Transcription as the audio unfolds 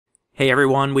Hey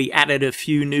everyone, we added a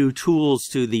few new tools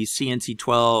to the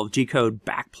CNC12 G-code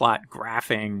backplot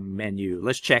graphing menu.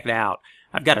 Let's check it out.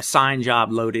 I've got a sign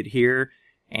job loaded here,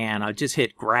 and I just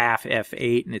hit graph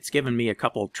F8 and it's given me a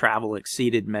couple travel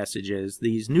exceeded messages.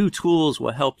 These new tools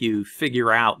will help you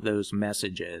figure out those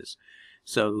messages.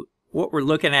 So what we're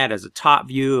looking at is a top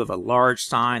view of a large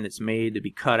sign that's made to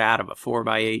be cut out of a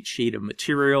 4x8 sheet of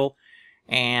material.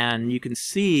 And you can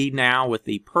see now with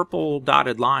the purple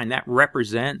dotted line that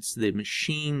represents the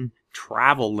machine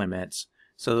travel limits.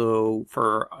 So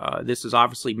for this is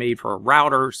obviously made for a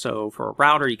router. So for a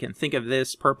router, you can think of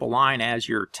this purple line as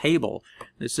your table.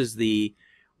 This is the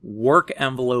work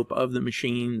envelope of the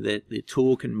machine that the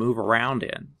tool can move around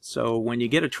in. So when you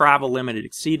get a travel limited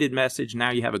exceeded message,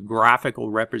 now you have a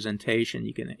graphical representation.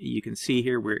 You can see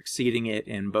here we're exceeding it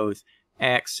in both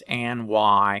X and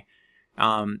Y.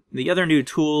 The other new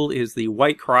tool is the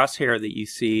white crosshair that you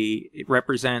see. It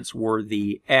represents where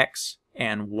the X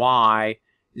and Y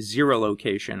zero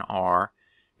location are.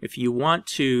 If you want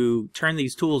to turn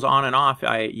these tools on and off,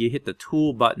 you hit the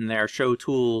tool button there, show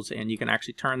tools, and you can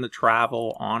actually turn the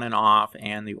travel on and off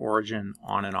and the origin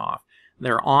on and off.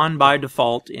 They're on by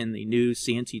default in the new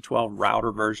CNC12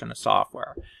 router version of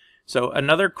software. So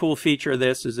another cool feature of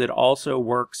this is it also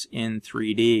works in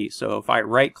 3D. So if I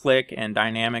right click and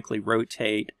dynamically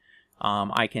rotate,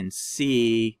 I can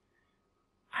see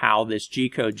how this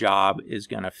G-code job is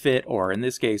going to fit, or in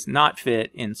this case not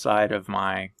fit, inside of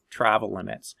my travel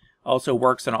limits. Also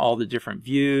works in all the different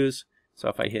views. So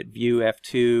if I hit view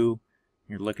F2,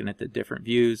 you're looking at the different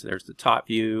views. There's the top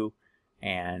view,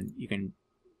 and you can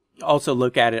also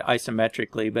look at it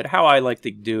isometrically, but how I like to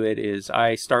do it is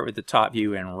I start with the top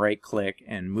view and right click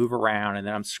and move around, and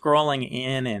then I'm scrolling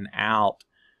in and out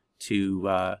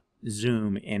to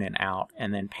zoom in and out,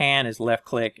 and then pan is left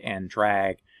click and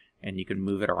drag, and you can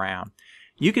move it around.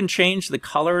 You can change the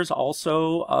colors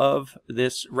also of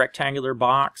this rectangular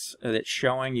box that's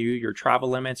showing you your travel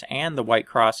limits and the white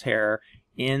crosshair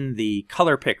in the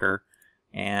color picker,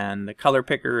 and the color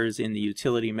picker is in the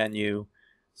utility menu.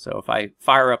 So if I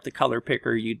fire up the color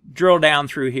picker, you drill down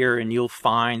through here and you'll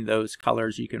find those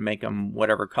colors. You can make them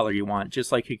whatever color you want,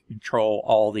 just like you control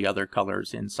all the other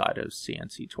colors inside of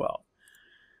CNC12.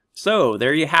 So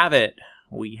there you have it.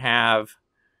 We have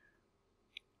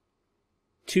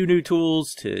two new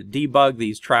tools to debug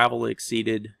these travel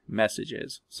exceeded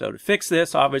messages. So to fix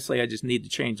this, obviously I just need to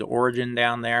change the origin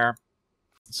down there.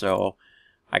 So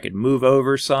I could move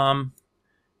over some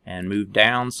and move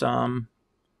down some.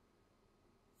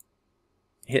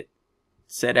 Hit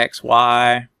set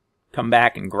XY, come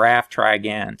back and graph, try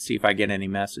again, see if I get any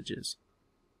messages.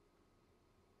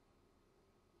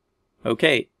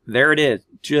 Okay, there it is,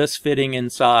 just fitting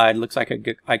inside. Looks like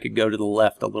I could go to the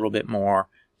left a little bit more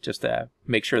just to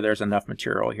make sure there's enough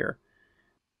material here.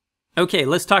 Okay,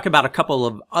 let's talk about a couple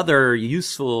of other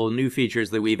useful new features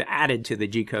that we've added to the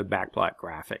G-code backplot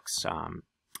graphics.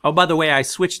 Oh, by the way, I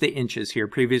switched the inches here.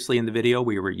 Previously in the video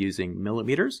we were using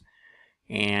millimeters.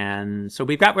 And so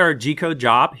we've got our G-code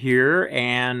job here,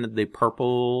 and the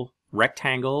purple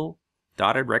rectangle,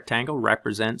 dotted rectangle,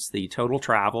 represents the total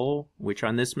travel, which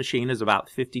on this machine is about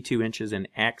 52 inches in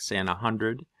X and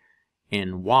 100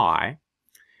 in Y.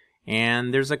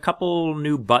 And there's a couple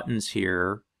new buttons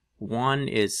here. One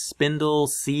is Spindle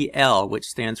CL, which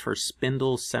stands for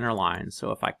Spindle Center Line.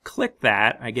 So if I click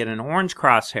that, I get an orange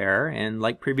crosshair, and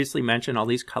like previously mentioned, all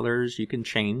these colors you can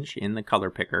change in the color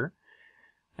picker.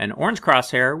 An orange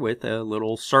crosshair with a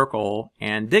little circle,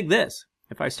 and dig this.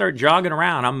 If I start jogging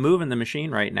around, I'm moving the machine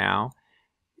right now.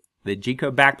 The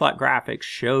G-code backplot graphics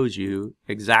shows you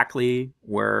exactly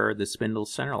where the spindle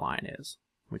center line is,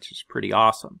 which is pretty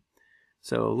awesome.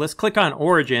 So let's click on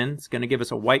origin. It's going to give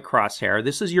us a white crosshair.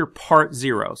 This is your part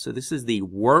 0. So this is the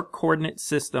work coordinate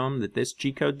system that this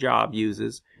G-code job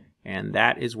uses, and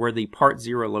that is where the part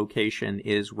 0 location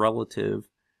is relative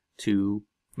to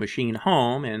machine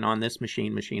home, and on this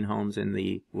machine, machine home's in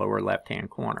the lower left-hand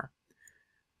corner.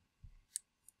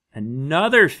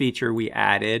 Another feature we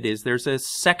added is there's a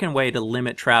second way to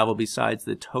limit travel besides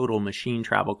the total machine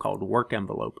travel called work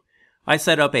envelope. I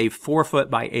set up a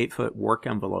 4-foot by 8-foot work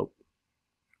envelope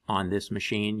on this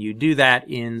machine. You do that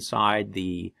inside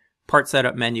the part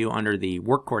setup menu under the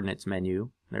work coordinates menu.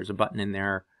 There's a button in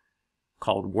there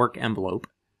called work envelope,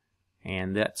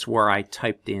 and that's where I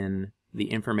typed in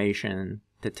the information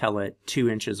to tell it 2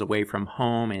 inches away from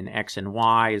home in X and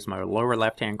Y is my lower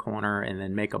left-hand corner, and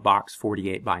then make a box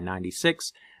 48 by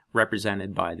 96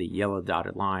 represented by the yellow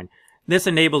dotted line. This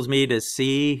enables me to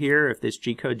see here if this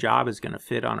G-code job is going to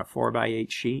fit on a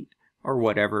 4x8 sheet or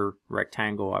whatever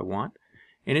rectangle I want.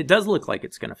 And it does look like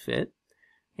it's going to fit.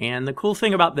 And the cool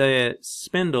thing about the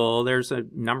spindle, there's a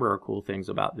number of cool things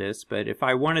about this, but if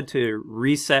I wanted to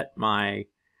reset my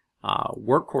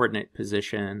work coordinate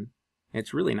position,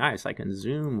 it's really nice. I can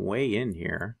zoom way in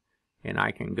here and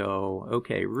I can go,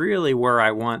 okay, really where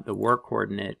I want the work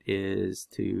coordinate is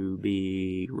to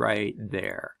be right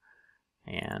there.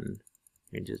 And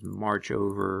I can just march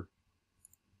over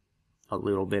a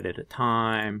little bit at a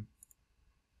time.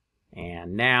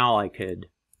 And now I could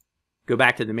go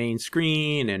back to the main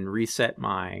screen and reset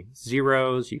my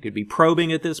zeros. You could be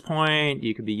probing at this point.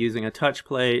 You could be using a touch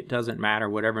plate. Doesn't matter,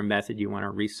 whatever method you want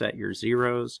to reset your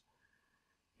zeros.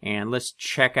 And let's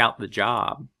check out the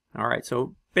job. All right,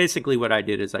 so basically what I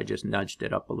did is I just nudged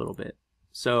it up a little bit.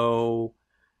 So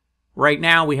right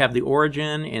now we have the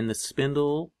origin and the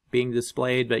spindle being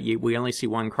displayed, but we only see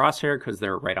one crosshair because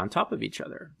they're right on top of each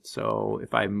other. So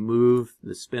if I move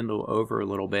the spindle over a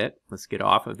little bit, let's get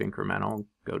off of incremental,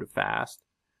 go to fast.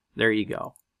 There you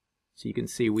go. So you can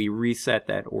see we reset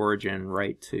that origin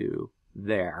right to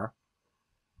there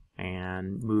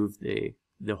and move the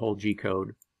whole G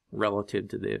code relative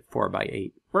to the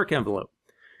 4x8 work envelope.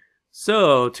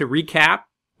 So to recap,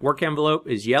 work envelope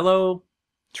is yellow,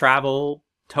 total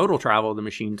travel of the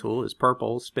machine tool is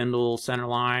purple, Spindle Center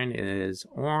Line is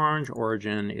orange,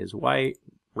 origin is white,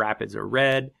 rapids are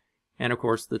red, and of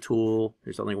course the tool,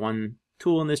 there's only one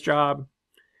tool in this job.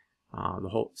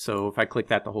 So if I click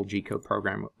that, the whole G code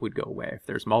program would go away. If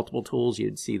there's multiple tools,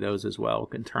 you'd see those as well. You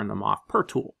can turn them off per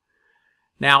tool.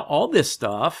 Now all this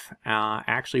stuff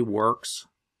actually works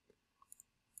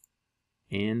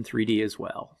in 3D as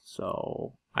well.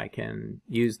 So I can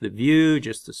use the view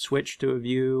just to switch to a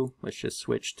view. Let's just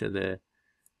switch to the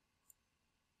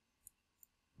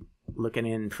looking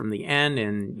in from the end,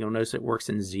 and you'll notice it works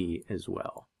in Z as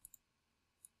well.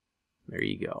 There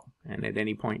you go. And at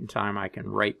any point in time I can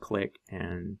right click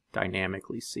and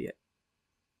dynamically see it.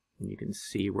 And you can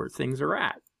see where things are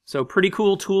at. So pretty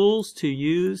cool tools to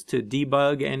use to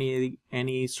debug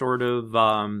any sort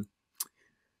of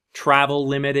travel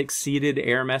limit exceeded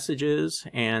error messages,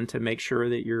 and to make sure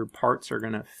that your parts are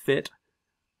going to fit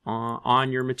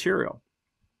on your material.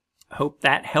 Hope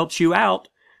that helps you out.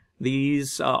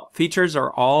 These features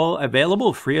are all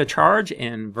available free of charge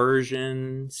in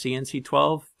version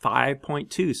CNC12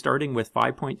 5.2, starting with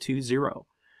 5.20.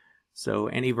 So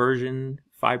any version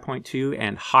 5.2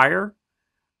 and higher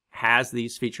has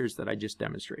these features that I just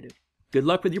demonstrated. Good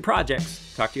luck with your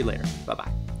projects. Talk to you later.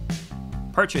 Bye-bye.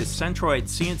 Purchase Centroid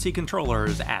CNC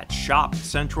controllers at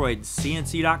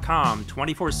shopcentroidcnc.com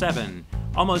 24/7.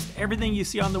 Almost everything you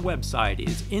see on the website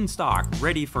is in stock,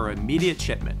 ready for immediate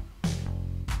shipment.